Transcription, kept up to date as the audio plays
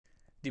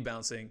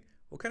Debouncing.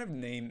 What kind of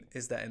name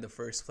is that in the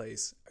first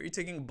place? Are you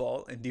taking a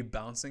ball and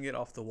debouncing it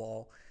off the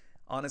wall?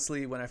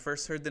 Honestly, when I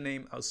first heard the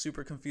name, I was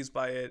super confused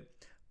by it.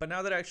 But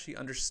now that I actually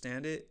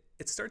understand it,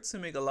 it starts to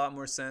make a lot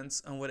more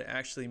sense on what it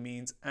actually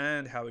means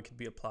and how it can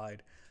be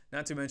applied.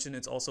 Not to mention,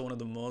 it's also one of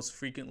the most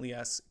frequently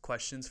asked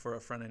questions for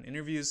front-end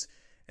interviews.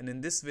 And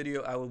in this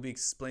video, I will be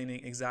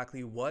explaining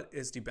exactly what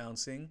is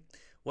debouncing,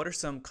 what are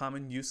some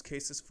common use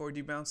cases for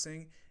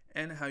debouncing,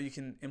 and how you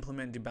can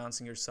implement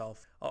debouncing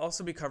yourself. I'll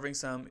also be covering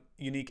some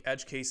unique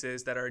edge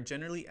cases that are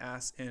generally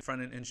asked in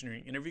front-end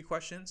engineering interview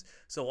questions,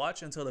 so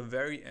watch until the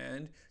very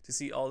end to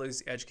see all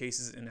these edge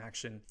cases in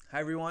action. Hi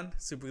everyone,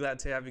 super glad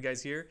to have you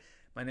guys here.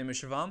 My name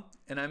is Shivam,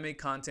 and I make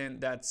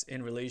content that's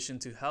in relation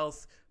to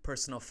health,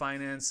 personal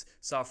finance,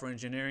 software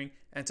engineering,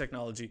 and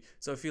technology.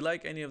 So if you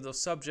like any of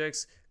those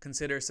subjects,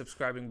 consider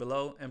subscribing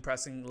below and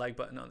pressing the like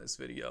button on this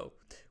video.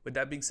 With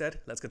that being said,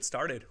 let's get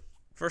started.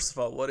 First of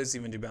all, what is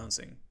even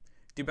debouncing?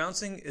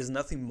 Debouncing is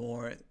nothing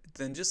more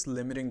than just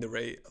limiting the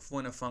rate of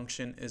when a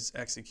function is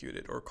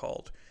executed or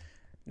called.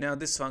 Now,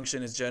 this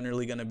function is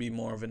generally going to be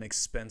more of an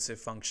expensive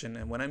function.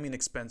 And when I mean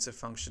expensive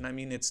function, I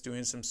mean it's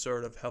doing some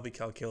sort of heavy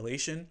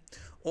calculation,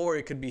 or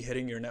it could be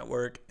hitting your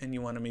network and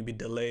you want to maybe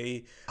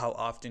delay how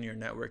often your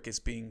network is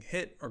being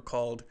hit or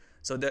called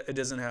so that it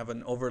doesn't have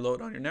an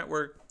overload on your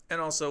network.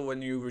 And also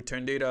when you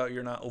return data,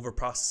 you're not over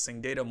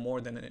processing data more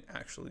than it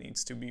actually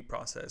needs to be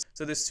processed.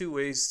 So there's two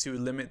ways to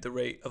limit the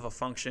rate of a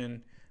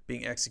function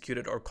being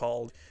executed or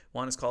called.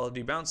 One is called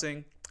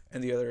debouncing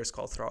and the other is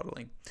called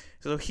throttling.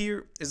 So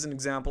here is an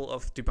example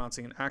of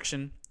debouncing in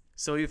action.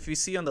 So if you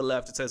see on the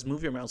left, it says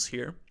move your mouse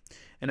here.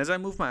 And as I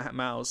move my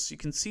mouse, you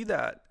can see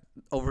that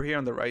over here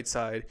on the right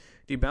side,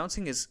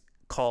 debouncing is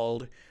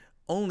called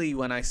only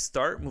when I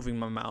start moving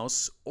my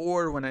mouse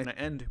or when I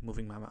end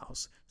moving my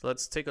mouse. So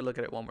let's take a look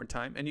at it one more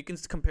time. And you can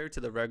compare it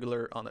to the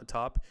regular on the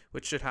top,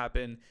 which should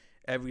happen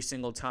every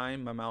single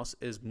time my mouse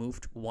is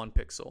moved 1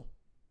 pixel.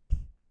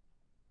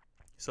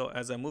 So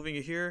as I'm moving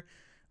it here,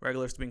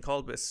 regular is being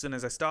called, but as soon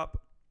as I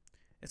stop,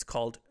 it's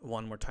called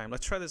one more time.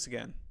 Let's try this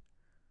again.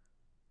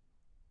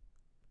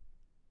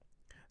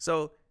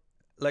 So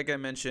like I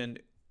mentioned,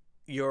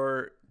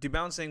 your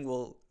debouncing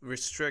will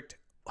restrict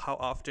how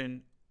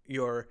often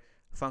your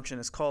function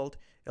is called.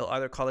 It'll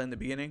either call it in the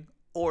beginning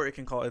or it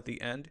can call it at the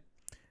end.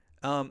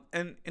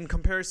 And in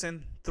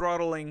comparison,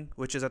 throttling,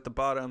 which is at the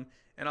bottom,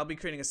 and I'll be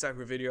creating a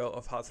separate video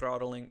of how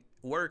throttling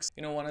works.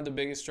 You know, one of the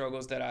biggest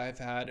struggles that I've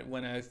had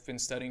when I've been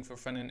studying for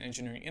front-end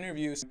engineering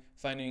interviews,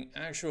 finding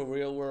actual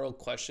real-world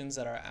questions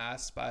that are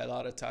asked by a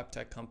lot of top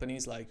tech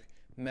companies like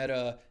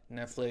Meta,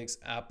 Netflix,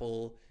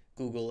 Apple,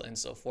 Google, and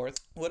so forth.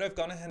 What I've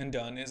gone ahead and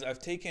done is I've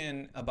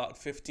taken about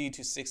 50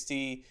 to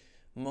 60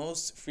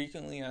 most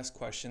frequently asked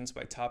questions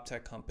by top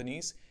tech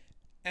companies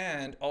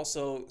and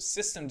also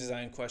system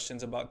design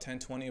questions, about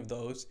 10-20 of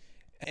those,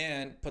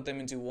 and put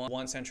them into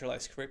one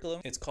centralized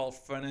curriculum. It's called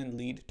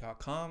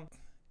frontendlead.com.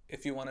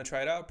 If you want to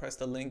try it out, press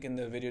the link in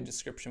the video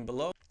description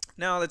below.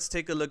 Now let's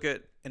take a look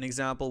at an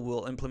example.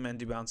 We'll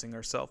implement debouncing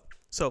ourselves.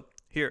 So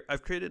here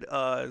I've created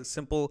a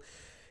simple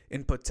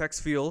input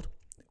text field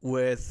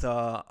with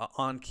an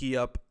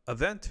onKeyUp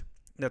event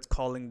that's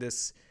calling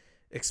this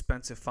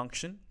expensive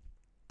function.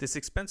 This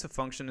expensive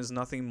function is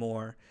nothing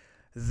more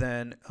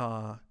than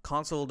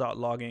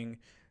console.logging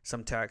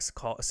some text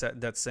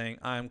that's saying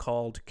I'm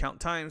called count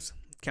times.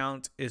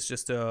 Count is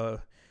just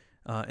a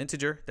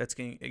integer that's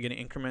getting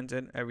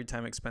incremented every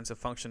time expensive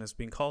function is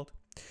being called.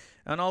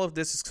 And all of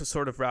this is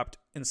sort of wrapped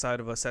inside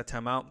of a set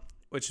timeout,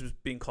 which is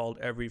being called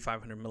every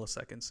 500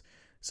 milliseconds.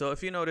 So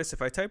if you notice,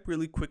 if I type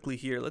really quickly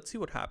here, let's see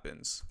what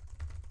happens.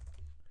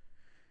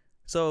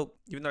 So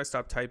even though I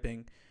stopped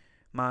typing,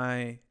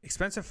 my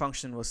expensive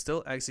function was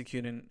still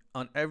executing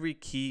on every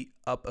key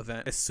up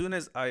event. As soon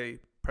as I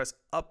press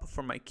up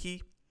for my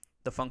key,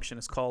 the function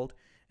is called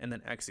and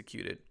then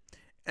executed.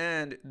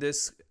 And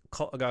this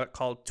got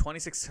called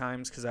 26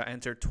 times because I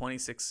entered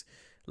 26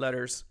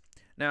 letters.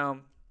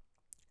 Now,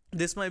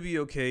 this might be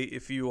okay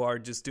if you are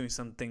just doing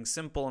something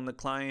simple on the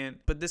client,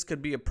 but this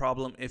could be a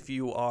problem if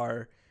you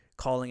are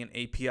calling an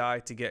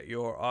API to get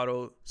your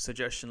auto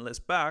suggestion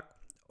list back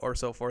or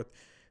so forth.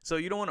 So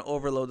you don't want to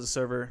overload the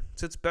server.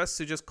 So it's best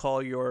to just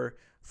call your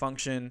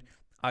function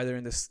either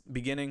in the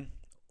beginning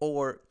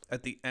or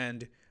at the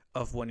end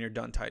of when you're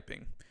done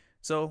typing.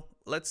 So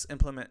let's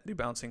implement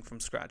debouncing from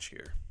scratch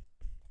here.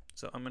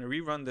 So I'm going to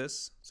rerun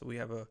this so we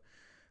have a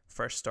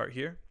fresh start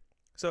here.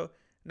 So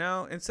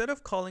now instead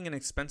of calling an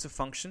expensive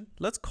function,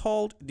 let's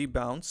call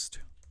debounced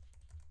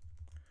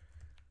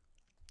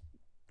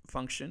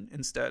function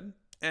instead.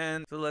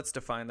 And so let's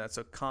define that.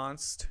 So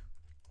const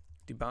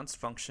debounced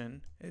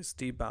function is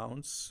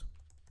debounce.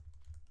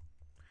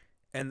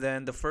 And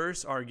then the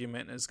first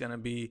argument is going to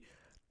be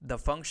the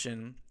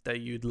function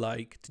that you'd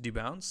like to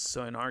debounce.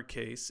 So in our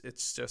case,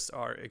 it's just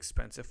our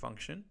expensive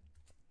function.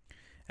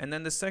 And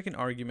then the second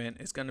argument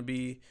is going to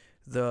be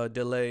the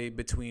delay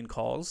between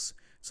calls.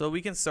 So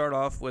we can start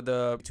off with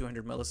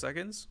 200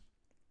 milliseconds.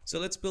 So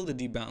let's build a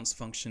debounce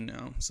function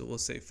now. So we'll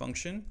say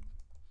function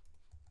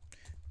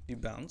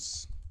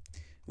debounce,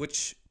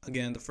 which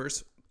again, the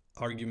first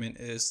argument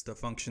is the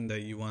function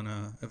that you want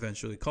to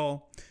eventually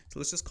call. So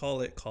let's just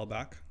call it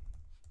callback.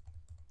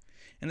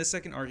 And the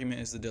second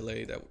argument is the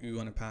delay that we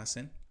want to pass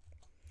in.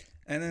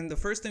 And then the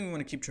first thing we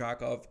want to keep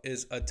track of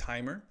is a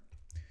timer.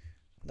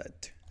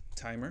 Let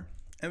timer.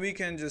 And we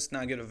can just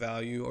not get a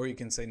value, or you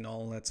can say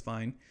null, that's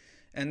fine.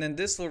 And then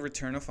this will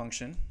return a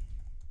function.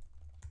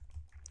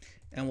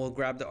 And we'll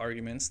grab the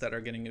arguments that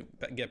are going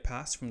to get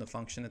passed from the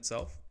function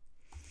itself.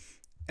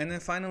 And then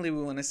finally,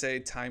 we want to say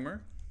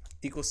timer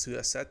equals to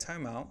a set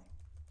timeout.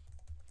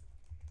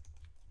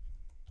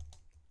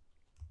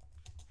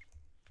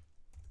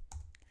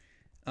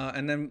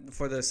 And then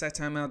for the set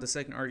timeout, the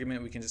second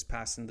argument, we can just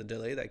pass in the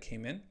delay that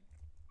came in.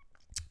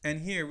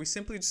 And here we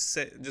simply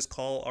just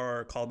call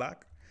our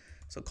callback.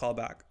 So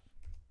callback.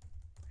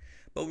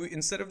 But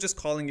instead of just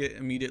calling it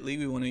immediately,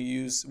 we want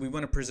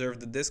to preserve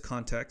the this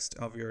context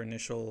of your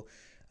initial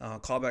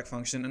callback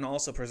function, and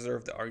also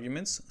preserve the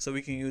arguments. So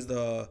we can use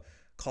the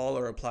call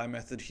or apply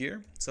method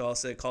here. So I'll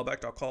say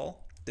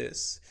callback.call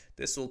this.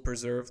 This will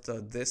preserve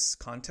the this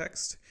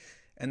context,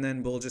 and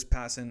then we'll just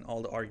pass in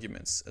all the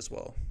arguments as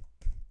well.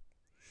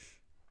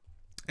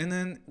 And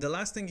then the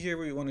last thing here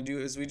we want to do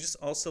is we just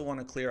also want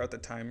to clear out the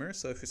timer.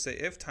 So if you say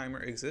if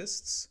timer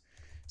exists,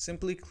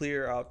 simply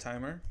clear out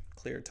timer,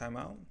 clear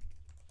timeout.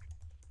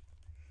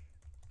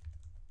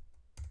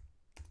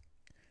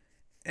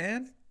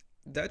 And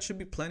that should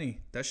be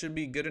plenty. That should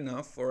be good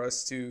enough for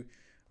us to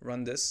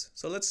run this.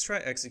 So let's try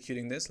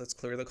executing this. Let's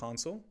clear the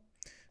console.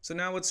 So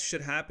now what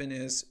should happen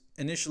is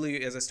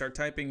initially as I start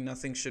typing,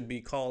 nothing should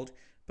be called.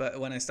 But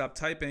when I stop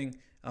typing,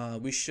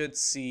 we should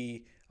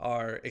see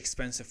our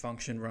expensive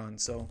function run.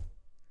 So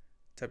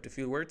typed a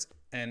few words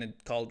and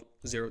it called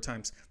 0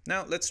 times.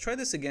 Now let's try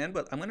this again,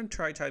 but I'm going to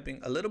try typing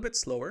a little bit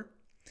slower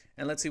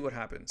and let's see what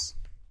happens.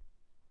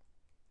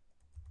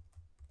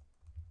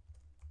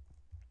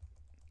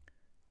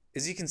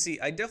 As you can see,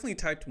 I definitely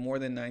typed more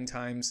than 9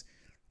 times,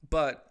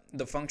 but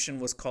the function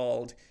was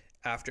called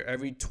after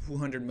every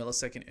 200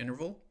 millisecond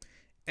interval,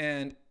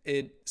 and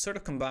it sort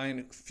of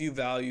combined a few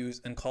values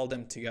and called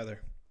them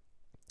together.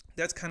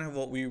 That's kind of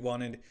what we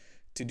wanted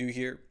to do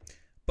here.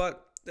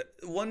 But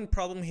one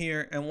problem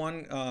here and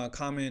one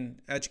common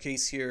edge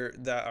case here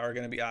that are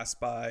going to be asked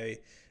by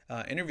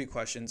interview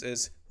questions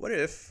is, what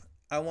if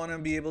I want to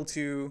be able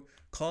to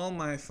call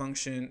my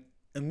function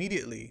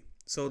immediately?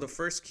 So the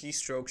first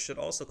keystroke should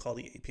also call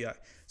the API.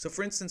 So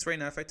for instance, right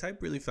now, if I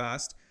type really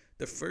fast,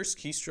 the first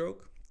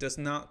keystroke does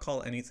not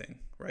call anything,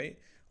 right?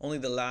 Only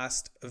the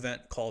last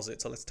event calls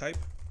it. So let's type.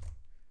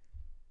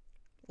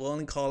 We'll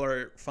only call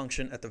our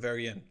function at the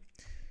very end.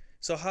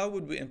 So how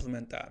would we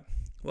implement that?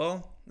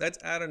 Well, let's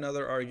add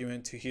another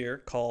argument to here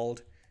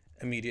called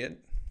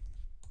immediate,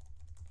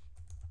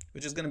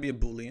 which is going to be a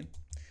Boolean.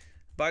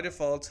 By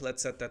default,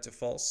 let's set that to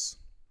false.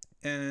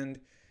 And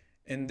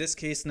in this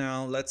case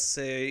now, let's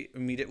say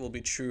immediate will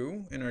be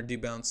true in our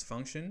debounce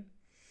function.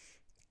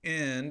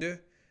 And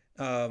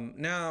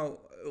now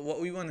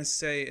what we want to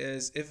say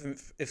is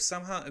if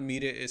somehow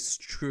immediate is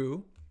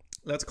true,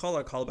 let's call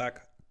our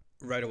callback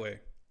right away,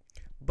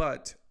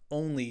 but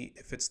only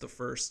if it's the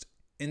first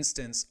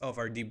instance of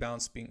our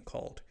debounce being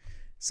called.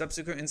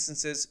 Subsequent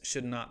instances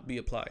should not be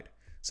applied.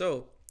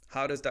 So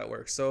how does that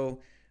work?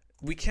 So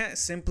we can't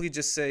simply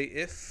just say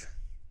if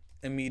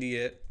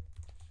immediate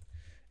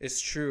is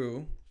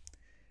true,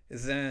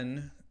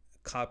 then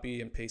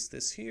copy and paste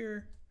this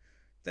here,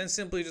 then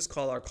simply just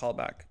call our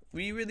callback.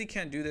 We really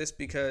can't do this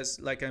because,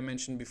 like I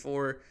mentioned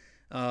before,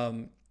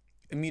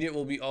 immediate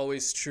will be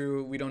always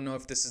true. We don't know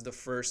if this is the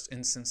first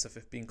instance of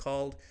it being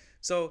called.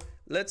 So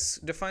let's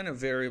define a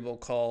variable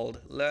called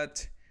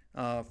let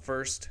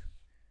first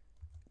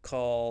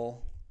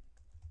call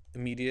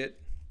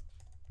immediate,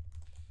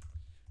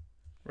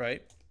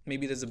 right?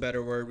 Maybe there's a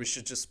better word. We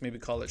should just maybe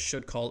call it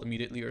should call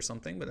immediately or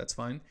something, but that's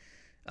fine.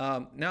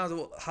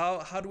 Now,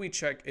 how do we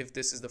check if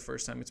this is the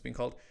first time it's being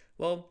called?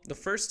 Well, the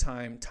first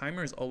time,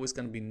 timer is always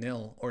going to be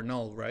nil or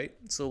null, right?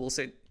 So we'll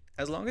say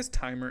as long as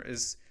timer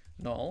is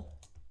null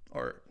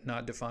or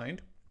not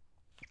defined,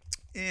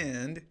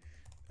 and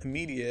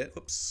immediate,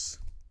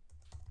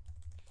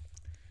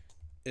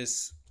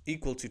 is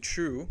equal to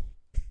true,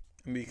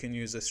 and we can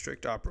use a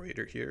strict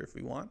operator here if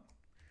we want.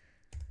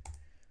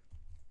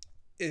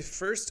 If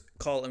first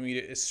call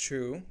immediate is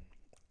true,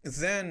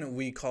 then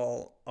we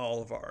call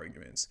all of our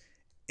arguments.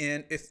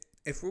 And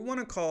if we want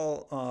to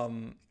call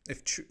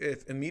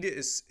if immediate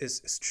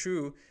is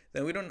true,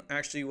 then we don't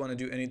actually want to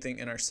do anything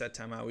in our set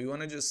timeout. We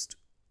want to just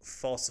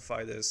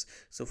falsify this.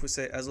 So if we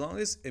say as long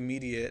as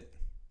immediate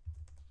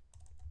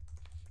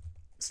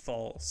is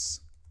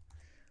false,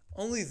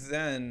 only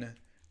then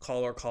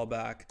call our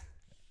callback.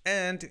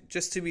 And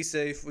just to be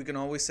safe, we can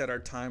always set our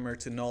timer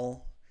to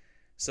null.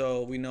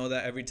 So we know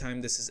that every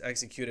time this is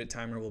executed,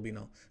 timer will be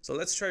null. So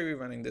let's try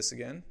rerunning this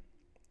again.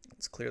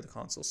 Let's clear the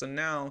console. So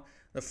now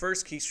the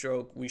first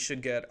keystroke, we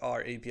should get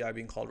our API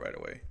being called right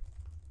away.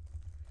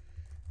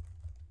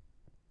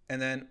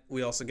 And then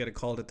we also get it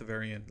called at the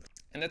very end.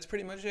 And that's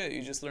pretty much it.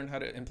 You just learned how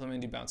to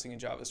implement debouncing in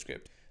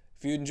JavaScript.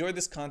 If you enjoyed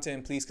this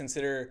content, please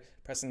consider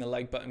pressing the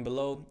like button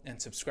below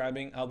and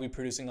subscribing. I'll be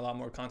producing a lot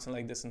more content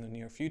like this in the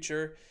near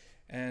future.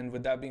 And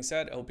with that being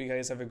said, I hope you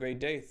guys have a great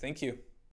day. Thank you.